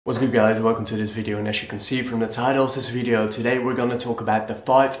What's good guys, welcome to this video, and as you can see from the title of this video, today we're going to talk about the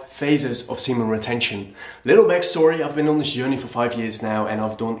 5 phases of semen retention. Little backstory, I've been on this journey for 5 years now and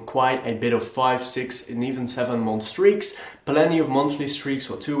I've done quite a bit of 5, 6 and even 7 month streaks, plenty of monthly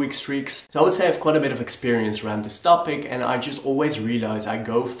streaks or 2-week streaks. So I would say I have quite a bit of experience around this topic, and I just always realize I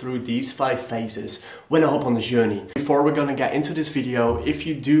go through these 5 phases when I hop on the journey. Before we're gonna get into this video, if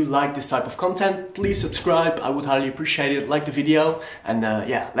you do like this type of content, please subscribe, I would highly appreciate it, like the video, and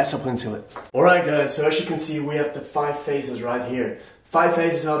yeah, let's hop into it. Alright guys, so as you can see we have the 5 phases right here. 5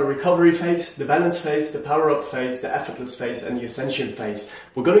 phases are the recovery phase, the balance phase, the power up phase, the effortless phase and the ascension phase.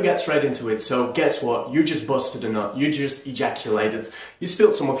 We're gonna get straight into it. So guess what? You just busted a nut, you just ejaculated, you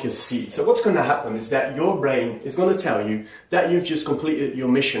spilled some of your seed. So what's gonna happen is that your brain is gonna tell you that you've just completed your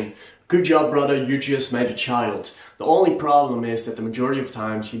mission. Good job, brother, you just made a child. The only problem is that the majority of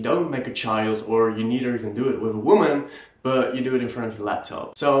times you don't make a child, or you neither even do it with a woman, but you do it in front of your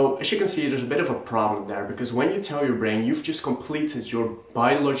laptop. So as you can see, there's a bit of a problem there, because when you tell your brain you've just completed your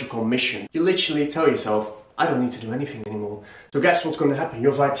biological mission, you literally tell yourself, I don't need to do anything anymore. So guess what's going to happen?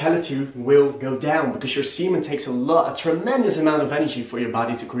 Your vitality will go down, because your semen takes a tremendous amount of energy for your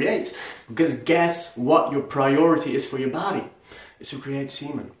body to create. Because guess what your priority is for your body? It's to create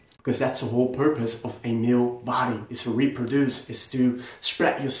semen. Because that's the whole purpose of a male body, is to reproduce, is to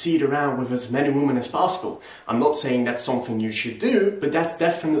spread your seed around with as many women as possible. I'm not saying that's something you should do, but that's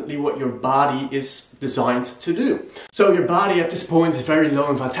definitely what your body is designed to do. So your body at this point is very low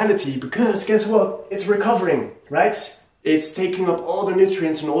in vitality, because guess what? It's recovering, right? It's taking up all the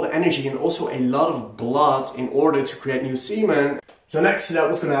nutrients and all the energy and also a lot of blood in order to create new semen. So next to that,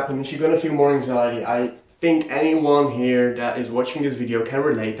 what's going to happen is you're going to feel more anxiety. I think anyone here that is watching this video can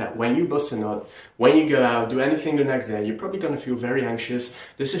relate that when you bust a nut, when you go out, do anything the next day, you're probably going to feel very anxious.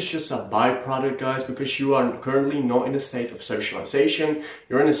 This is just a byproduct, guys, because you are currently not in a state of socialization.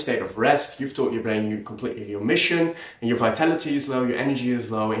 You're in a state of rest. You've taught your brain you completed your mission, and your vitality is low, your energy is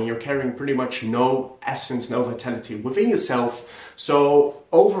low, and you're carrying pretty much no essence, no vitality within yourself. So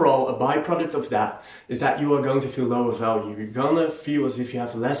overall, a byproduct of that is that you are going to feel lower value. You're gonna feel as if you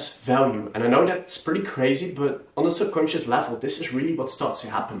have less value. And I know that's pretty crazy, but on a subconscious level, this is really what starts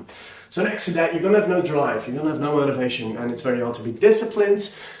to happen. So next to that, you're gonna have no drive, you're gonna have no motivation, and it's very hard to be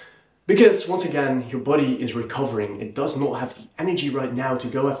disciplined. Because once again, your body is recovering. It does not have the energy right now to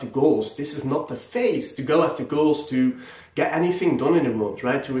go after goals. This is not the phase to go after goals, to get anything done in the world,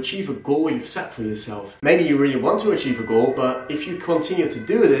 right? To achieve a goal you've set for yourself. Maybe you really want to achieve a goal, but if you continue to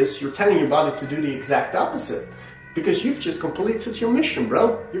do this, you're telling your body to do the exact opposite. Because you've just completed your mission,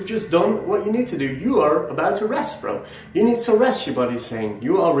 bro. You've just done what you need to do. You are about to rest, bro. You need some rest, your body's saying.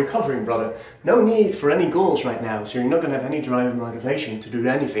 You are recovering, brother. No need for any goals right now, so you're not going to have any drive and motivation to do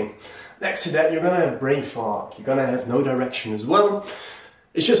anything. Next to that, you're going to have brain fog. You're going to have no direction as well.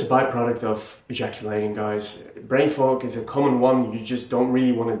 It's just a byproduct of ejaculating, guys. Brain fog is a common one. You just don't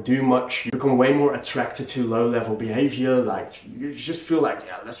really want to do much. You become way more attracted to low-level behavior. Like, you just feel like,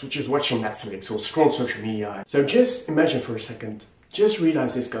 yeah, let's just watching Netflix or scroll on social media. So just imagine for a second, just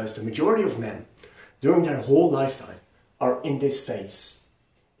realize this, guys, the majority of men during their whole lifetime are in this phase.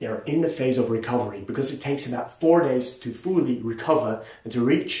 They are in the phase of recovery, because it takes about 4 days to fully recover and to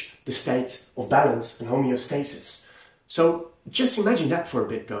reach the state of balance and homeostasis. So just imagine that for a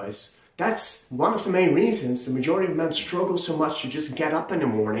bit, guys. That's one of the main reasons the majority of men struggle so much to just get up in the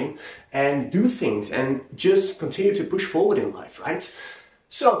morning and do things and just continue to push forward in life, right?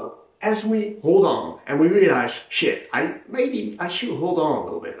 So as we hold on and we realize, shit, maybe I should hold on a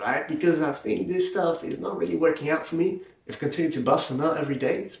little bit, right? Because I think this stuff is not really working out for me. If I continue to bust a nut every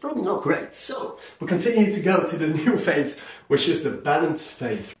day, it's probably not great. So we continue to go to the new phase, which is the balance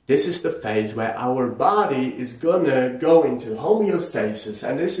phase. This is the phase where our body is gonna go into homeostasis,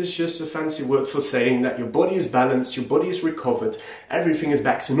 and this is just a fancy word for saying that your body is balanced, your body is recovered, everything is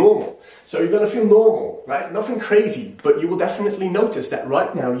back to normal. So you're gonna feel normal, right? Nothing crazy, but you will definitely notice that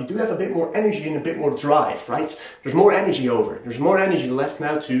right now you do have a bit more energy and a bit more drive, right? There's more energy over. There's more energy left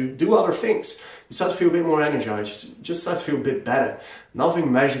now to do other things. You start to feel a bit more energized, just start to feel a bit better. Nothing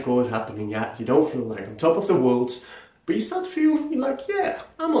magical is happening yet. You don't feel like on top of the world, but you start to feel like, yeah,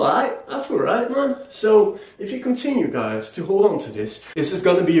 I'm alright, I feel alright, man. So if you continue, guys, to hold on to this is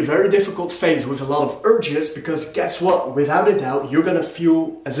going to be a very difficult phase with a lot of urges, because guess what? Without a doubt, you're going to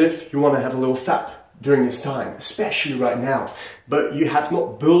feel as if you want to have a little fap during this time, especially right now. But you have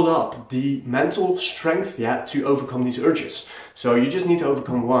not built up the mental strength yet to overcome these urges. So you just need to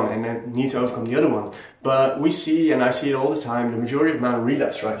overcome one and then need to overcome the other one. But we see, and I see it all the time, the majority of men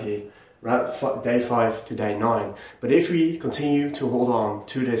relapse right here, right? Day 5 to day 9. But if we continue to hold on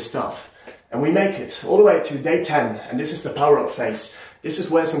to this stuff, and we make it all the way to day 10, and this is the power up phase. this is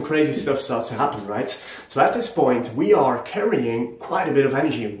where some crazy stuff starts to happen, right? So at this point, we are carrying quite a bit of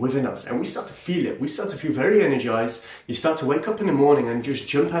energy within us and we start to feel it. We start to feel very energized. You start to wake up in the morning and just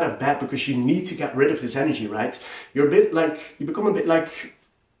jump out of bed because you need to get rid of this energy, right? You become a bit like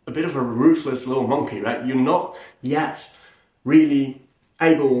a bit of a ruthless little monkey, right? You're not yet really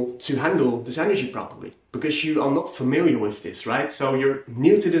able to handle this energy properly because you are not familiar with this, right? So you're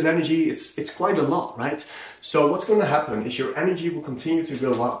new to this energy, it's quite a lot, right? So what's going to happen is your energy will continue to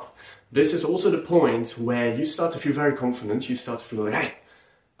go up. This is also the point where you start to feel very confident. You start to feel like, hey,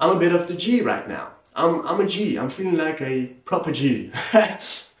 I'm a bit of the G right now. I'm a G. I'm feeling like a proper G.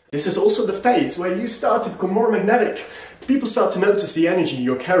 This is also the phase where you start to become more magnetic. People start to notice the energy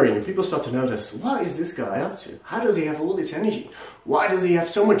you're carrying. People start to notice, what is this guy up to? How does he have all this energy? Why does he have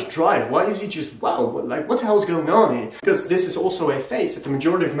so much drive? Why is he just, wow, like what the hell is going on here? Because this is also a phase that the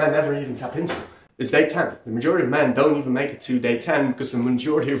majority of men never even tap into. It's day 10. The majority of men don't even make it to day 10 because the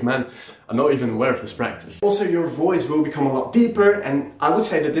majority of men are not even aware of this practice. Also, your voice will become a lot deeper, and I would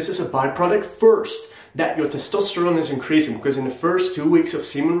say that this is a byproduct first that your testosterone is increasing, because in the first 2 weeks of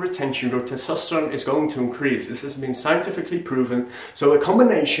semen retention, your testosterone is going to increase. This has been scientifically proven. So a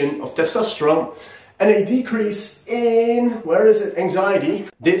combination of testosterone and a decrease in, anxiety,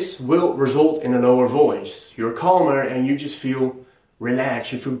 this will result in a lower voice. You're calmer and you just feel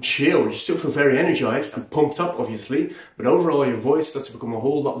relaxed, you feel chill, you still feel very energized and pumped up obviously, but overall your voice starts to become a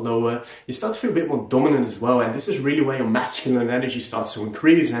whole lot lower. You start to feel a bit more dominant as well, and this is really where your masculine energy starts to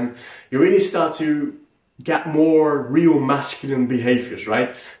increase and you really start to get more real masculine behaviors,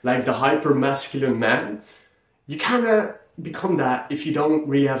 right? Like the hyper masculine man, you kind of become that if you don't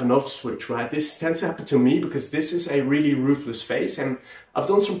really have an off switch, right? This tends to happen to me because this is a really ruthless phase, and I've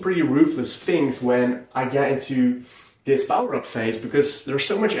done some pretty ruthless things when I get into this power up phase because there's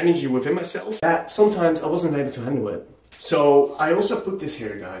so much energy within myself that sometimes I wasn't able to handle it. So I also put this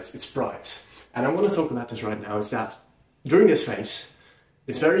here, guys, it's pride. And I want to talk about this right now, is that during this phase,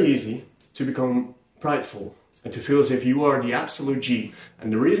 it's very easy to become prideful and to feel as if you are the absolute G.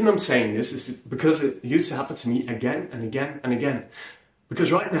 And the reason I'm saying this is because it used to happen to me again and again and again.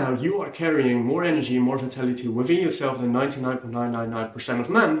 Because right now you are carrying more energy and more vitality within yourself than 99.999%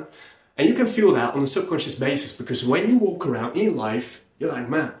 of men. And you can feel that on a subconscious basis, because when you walk around in life, you're like,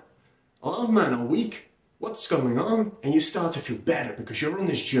 man, a lot of men are weak. What's going on? And you start to feel better because you're on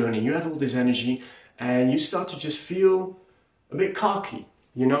this journey, you have all this energy, and you start to just feel a bit cocky.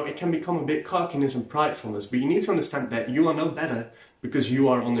 You know, it can become a bit cockiness and pridefulness, but you need to understand that you are no better because you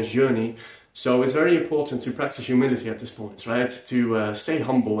are on this journey. So it's very important to practice humility at this point, right? To stay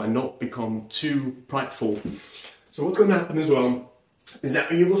humble and not become too prideful. So what's going to happen as well is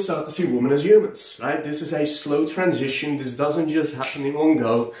that you will start to see women as humans, right? This is a slow transition. This doesn't just happen in one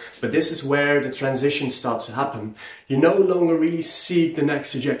go, but this is where the transition starts to happen. You no longer really seek the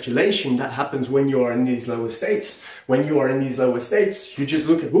next ejaculation that happens when you are in these lower states. When you are in these lower states, you just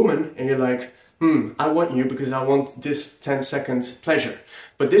look at women and you're like, I want you because I want this 10-second pleasure.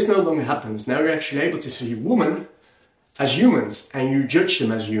 But this no longer happens. Now you're actually able to see women as humans and you judge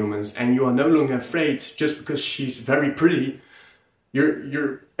them as humans, and you are no longer afraid just because she's very pretty.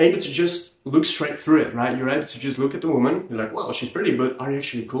 You're able to just look straight through it, right? You're able to just look at the woman, you're like, well, she's pretty, but are you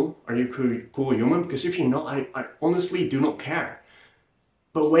actually cool? Are you cool human? Because if you're not, I honestly do not care.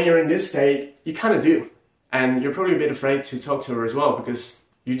 But when you're in this state, you kind of do. And you're probably a bit afraid to talk to her as well, because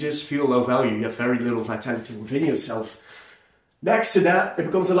you just feel low value, you have very little vitality within yourself. Next to that, it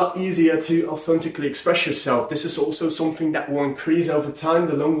becomes a lot easier to authentically express yourself. This is also something that will increase over time.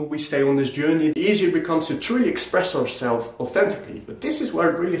 The longer we stay on this journey, the easier it becomes to truly express ourselves authentically. But this is where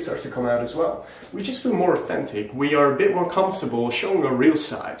it really starts to come out as well. We just feel more authentic. We are a bit more comfortable showing our real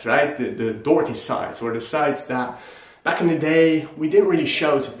sides, right? The dorky sides, or the sides that back in the day we didn't really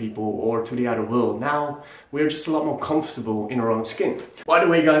show to people or to the outer world. Now we're just a lot more comfortable in our own skin. By the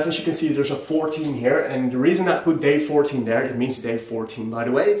way, guys, as you can see, there's a 14 here, and the reason I put day 14 there, it means day 14 by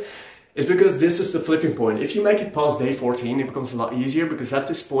the way, is because this is the flipping point. If you make it past day 14, it becomes a lot easier, because at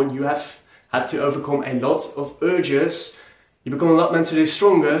this point you have had to overcome a lot of urges. You become a lot mentally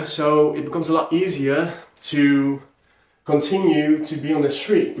stronger, so it becomes a lot easier to continue to be on the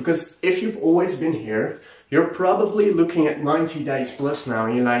street. Because if you've always been here, you're probably looking at 90 days plus now,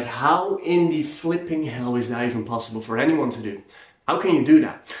 and you're like, how in the flipping hell is that even possible for anyone to do? How can you do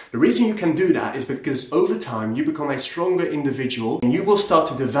that? The reason you can do that is because over time you become a stronger individual, and you will start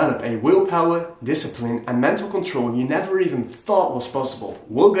to develop a willpower, discipline and mental control you never even thought was possible.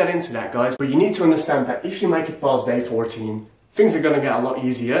 We'll get into that, guys, but you need to understand that if you make it past day 14, things are going to get a lot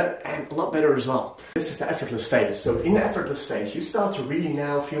easier and a lot better as well. This is the effortless phase. So in the effortless phase, you start to really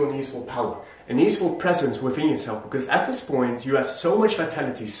now feel an easeful power, an easeful presence within yourself, because at this point you have so much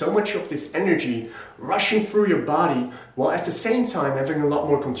vitality, so much of this energy rushing through your body, while at the same time having a lot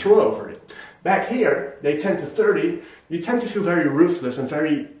more control over it. Back here, day 10 to 30, you tend to feel very ruthless and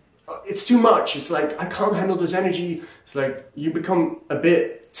very, it's too much. It's like, I can't handle this energy. It's like you become a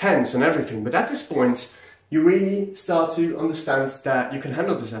bit tense and everything. But at this point, you really start to understand that you can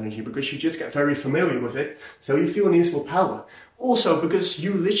handle this energy because you just get very familiar with it. So you feel an easeful power. Also because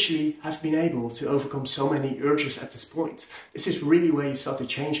you literally have been able to overcome so many urges at this point. This is really where you start to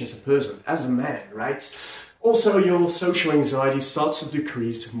change as a person, as a man, right? Also, your social anxiety starts to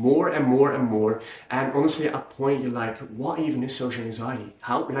decrease more and more and more. And honestly, at a point, you're like, what even is social anxiety?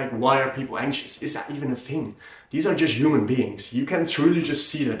 Why are people anxious? Is that even a thing? These are just human beings. You can truly just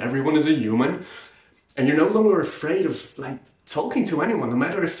see that everyone is a human. And you're no longer afraid of talking to anyone, no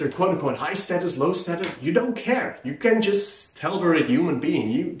matter if they're quote unquote high status, low status. You don't care. You can just tell they're a human being.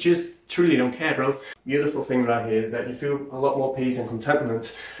 You just truly don't care, bro. Beautiful thing right here is that you feel a lot more peace and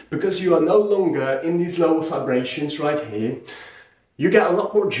contentment because you are no longer in these lower vibrations right here. You get a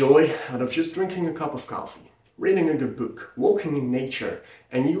lot more joy out of just drinking a cup of coffee, reading a good book, walking in nature,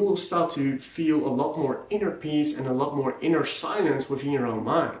 and you will start to feel a lot more inner peace and a lot more inner silence within your own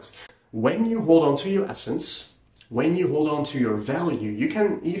mind. When you hold on to your essence, when you hold on to your value, you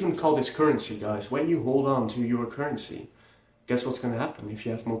can even call this currency, guys. When you hold on to your currency, guess what's going to happen? If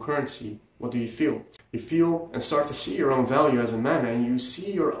you have more currency, what do you feel? You feel and start to see your own value as a man, and you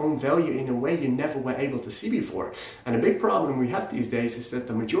see your own value in a way you never were able to see before. And a big problem we have these days is that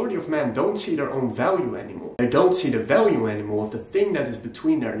the majority of men don't see their own value anymore. They don't see the value anymore of the thing that is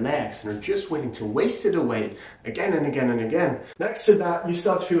between their legs, and are just willing to waste it away again and again and again. Next to that, you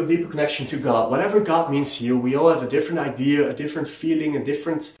start to feel a deeper connection to God. Whatever God means to you, we all have a different idea, a different feeling, a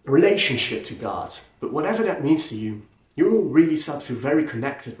different relationship to God. But whatever that means to you, you will really start to feel very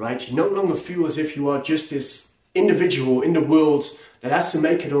connected, right? You no longer feel as if you are just this individual in the world that has to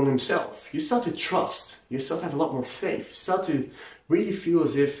make it on himself. You start to trust. You start to have a lot more faith. You start to really feel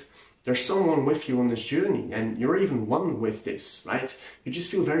as if there's someone with you on this journey and you're even one with this, right? You just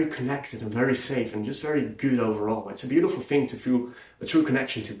feel very connected and very safe and just very good overall. It's a beautiful thing to feel a true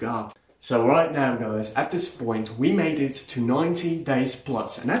connection to God. So right now, guys, at this point, we made it to 90 days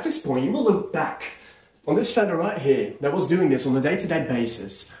plus. And at this point, you will look back on this fella right here that was doing this on a day-to-day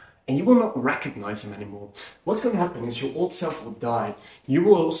basis, and you will not recognize him anymore. What's going to happen is your old self will die. You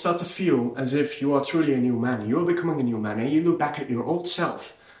will start to feel as if you are truly a new man. You are becoming a new man, and you look back at your old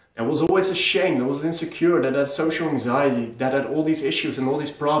self that was always ashamed, that was insecure, that had social anxiety, that had all these issues and all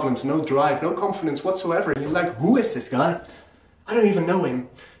these problems, no drive, no confidence whatsoever. And you're like, who is this guy? I don't even know him.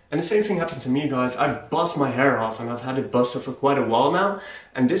 And the same thing happened to me, guys. I bust my hair off, and I've had it busted for quite a while now.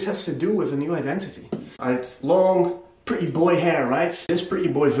 And this has to do with a new identity. I had long, pretty boy hair, right? This pretty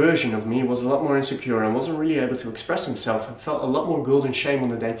boy version of me was a lot more insecure and wasn't really able to express himself and felt a lot more guilt and shame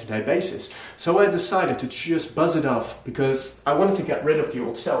on a day-to-day basis. So I decided to just buzz it off because I wanted to get rid of the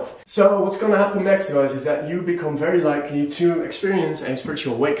old self. So what's going to happen next, guys, is that you become very likely to experience a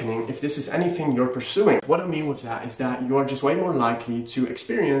spiritual awakening if this is anything you're pursuing. What I mean with that is that you are just way more likely to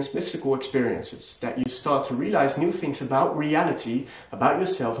experience mystical experiences, that you start to realize new things about reality, about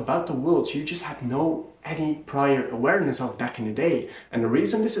yourself, about the world you just had any prior awareness of back in the day. And the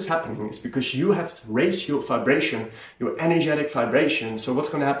reason this is happening is because you have to raise your vibration, your energetic vibration. So what's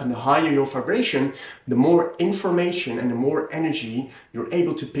going to happen, the higher your vibration, the more information and the more energy you're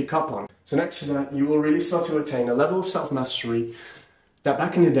able to pick up on. So next to that, you will really start to attain a level of self-mastery that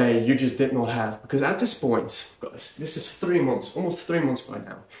back in the day you just did not have. Because at this point, guys, this is 3 months, almost 3 months by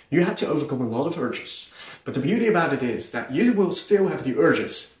now, you had to overcome a lot of urges. But the beauty about it is that you will still have the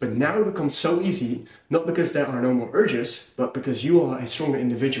urges, but now it becomes so easy, not because there are no more urges, but because you are a stronger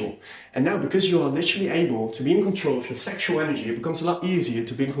individual. And now because you are literally able to be in control of your sexual energy, it becomes a lot easier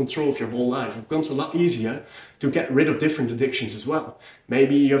to be in control of your whole life. It becomes a lot easier to get rid of different addictions as well.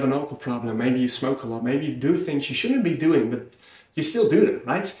 Maybe you have an alcohol problem, maybe you smoke a lot, maybe you do things you shouldn't be doing, but you still do it,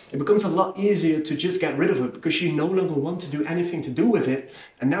 right? It becomes a lot easier to just get rid of it because you no longer want to do anything to do with it.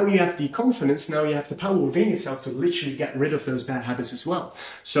 And now you have the confidence, now you have the power within yourself to literally get rid of those bad habits as well.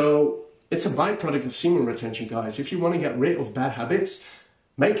 So it's a byproduct of semen retention, guys. If you want to get rid of bad habits,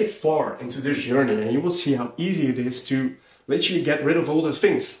 make it far into this journey and you will see how easy it is to literally get rid of all those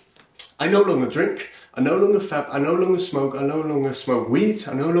things. I no longer drink, I no longer vape, I no longer smoke, I no longer smoke weed,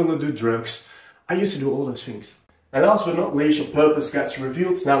 I no longer do drugs. I used to do all those things. And last but not least, your purpose gets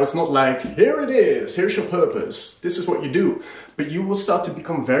revealed. Now it's not like, here it is, here's your purpose, this is what you do. But you will start to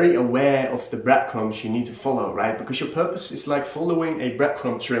become very aware of the breadcrumbs you need to follow, right? Because your purpose is like following a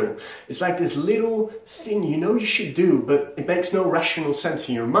breadcrumb trail. It's like this little thing you know you should do, but it makes no rational sense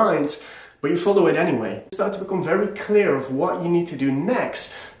in your mind, but you follow it anyway. You start to become very clear of what you need to do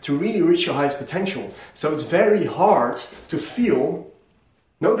next to really reach your highest potential. So it's very hard to feel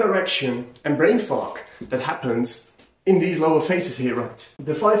no direction and brain fog that happens in these lower phases here, right?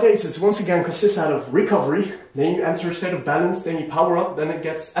 The 5 phases once again consist out of recovery, then you enter a state of balance, then you power up, then it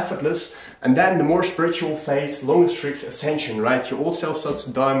gets effortless, and then the more spiritual phase, longer streaks, ascension, right? Your old self starts to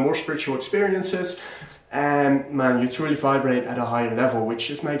die, more spiritual experiences, and man, you truly vibrate at a higher level, which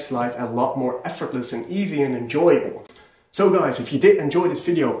just makes life a lot more effortless and easy and enjoyable. So guys, if you did enjoy this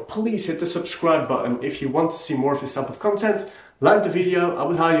video, please hit the subscribe button. If you want to see more of this type of content, like the video, I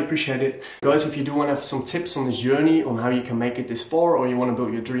would highly appreciate it. Guys, if you do want to have some tips on this journey, on how you can make it this far, or you want to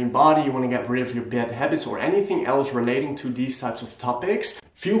build your dream body, you want to get rid of your bad habits, or anything else relating to these types of topics,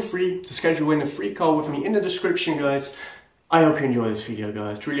 feel free to schedule in a free call with me in the description, guys. I hope you enjoyed this video,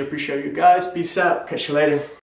 guys. Really appreciate you guys. Peace out. Catch you later.